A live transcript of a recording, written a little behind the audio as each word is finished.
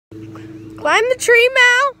Climb the tree,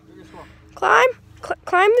 Mal.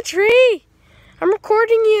 Climb the tree. I'm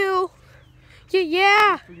recording you.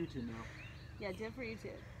 Yeah. For YouTube now. Yeah, do it for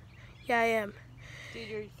YouTube. Yeah, I am. Dude,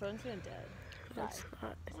 your phone's gonna dead. It's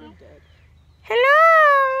not. It's gonna dead. Hello,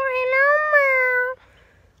 Mal.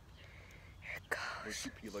 Here it Or goes. she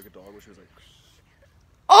peed like a dog, where she was like.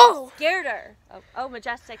 Oh, Scared her. Oh,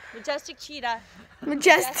 majestic cheetah.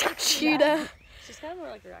 majestic cheetah. She's kind of more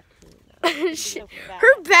like a raccoon. Though. She's so fat.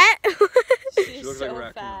 Her bat. She's looks so like a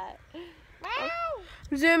raccoon. fat.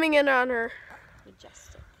 I'm zooming in on her.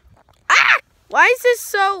 Majestic. Ah! Why is this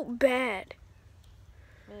so bad?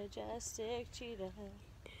 Majestic cheetah.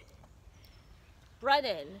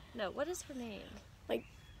 Brennan. No, what is her name? Is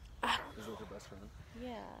it with her best friend?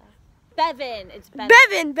 Yeah. Bevan. It's Bevan.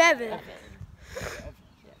 Bevan. Bevan. That's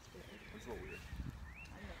a little weird.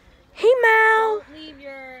 Hey, Mal. Don't leave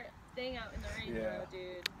your thing out in the rain, Yeah.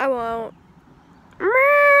 dude. I won't.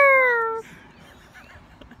 Meow.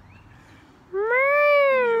 In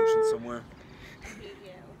the ocean somewhere. I hate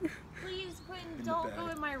you. Please, Quentin, In the don't bag. go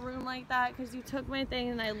in my room like that because you took my thing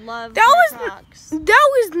and I love That my was- Crocs. That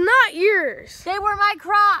was not yours. They were my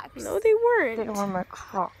Crocs. No, they weren't. were my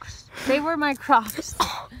Crocs. They were my Crocs.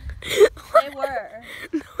 They were.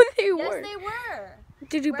 No, they Yes, weren't. they were.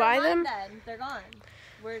 Did you Where buy am I them? Then? They're gone.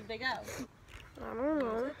 Where'd they go? I don't know.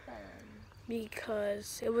 Took them.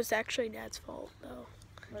 Because it was actually Dad's fault, though.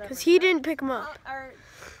 Whatever. Because he didn't pick them up. Or,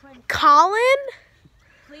 Quentin, Colin?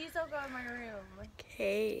 please don't go in my room.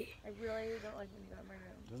 Okay. I really don't like when you go in my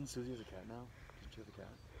room. Doesn't Susie have a cat now? Doesn't she have a cat?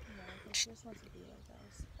 No, I think she just wants to be like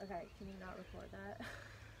us. Okay, can you not record that?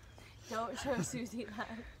 Don't show Susie that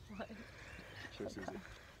one. Sure, Susie.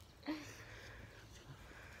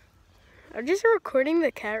 I'm just recording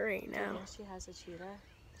the cat right Do you now. know she has a cheetah?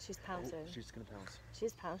 She's Oh, pouncing. she's gonna pounce.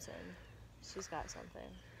 She's pouncing. She's got something.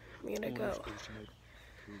 I'm gonna Oh, go. she might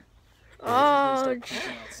poop. Oh, Start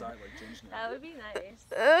pooping outside like James now. That would be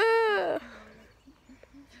nice.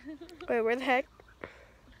 Wait, where the heck?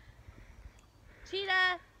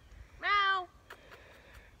 Cheetah! Meow!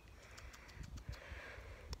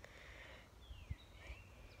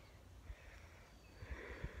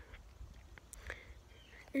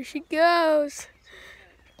 Here she goes.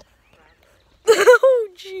 Oh,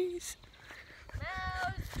 jeez.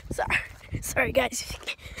 Meow! Sorry, guys.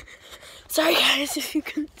 Sorry, guys, if you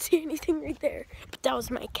couldn't see anything right there. But that was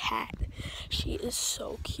my cat. She is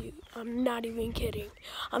so cute. I'm not even kidding.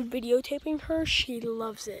 I'm videotaping her. She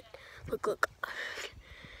loves it. Look, look.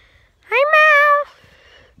 Hi,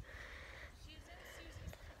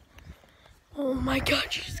 Mal. Oh my God,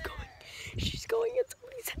 she's going. She's going in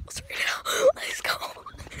somebody's house right now. Let's go.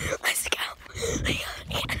 Let's go. Come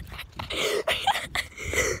here.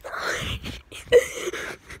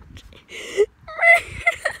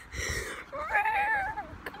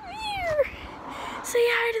 Say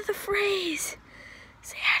hi to the phrase.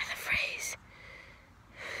 Say hi to the phrase.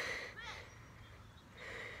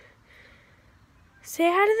 Say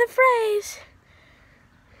hi to the phrase.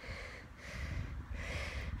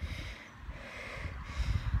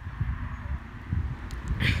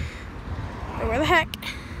 Where the heck?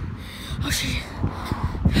 Oh, shit.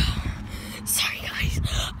 Sorry, guys.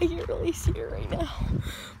 I can't really see her right now.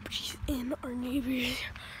 But she's in our neighbor's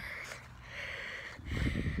yard.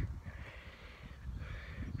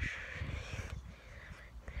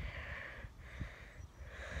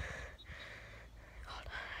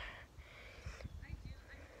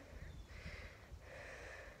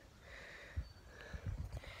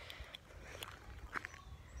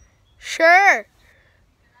 Sure.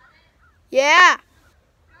 Yeah.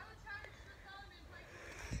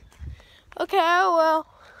 Okay, I will.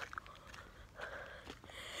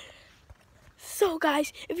 So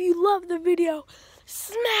guys, if you love the video,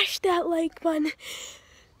 smash that like button.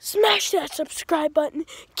 Smash that subscribe button.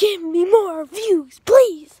 Give me more views,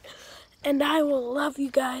 please. And I will love you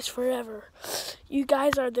guys forever. You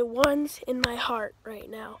guys are the ones in my heart right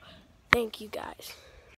now. Thank you guys.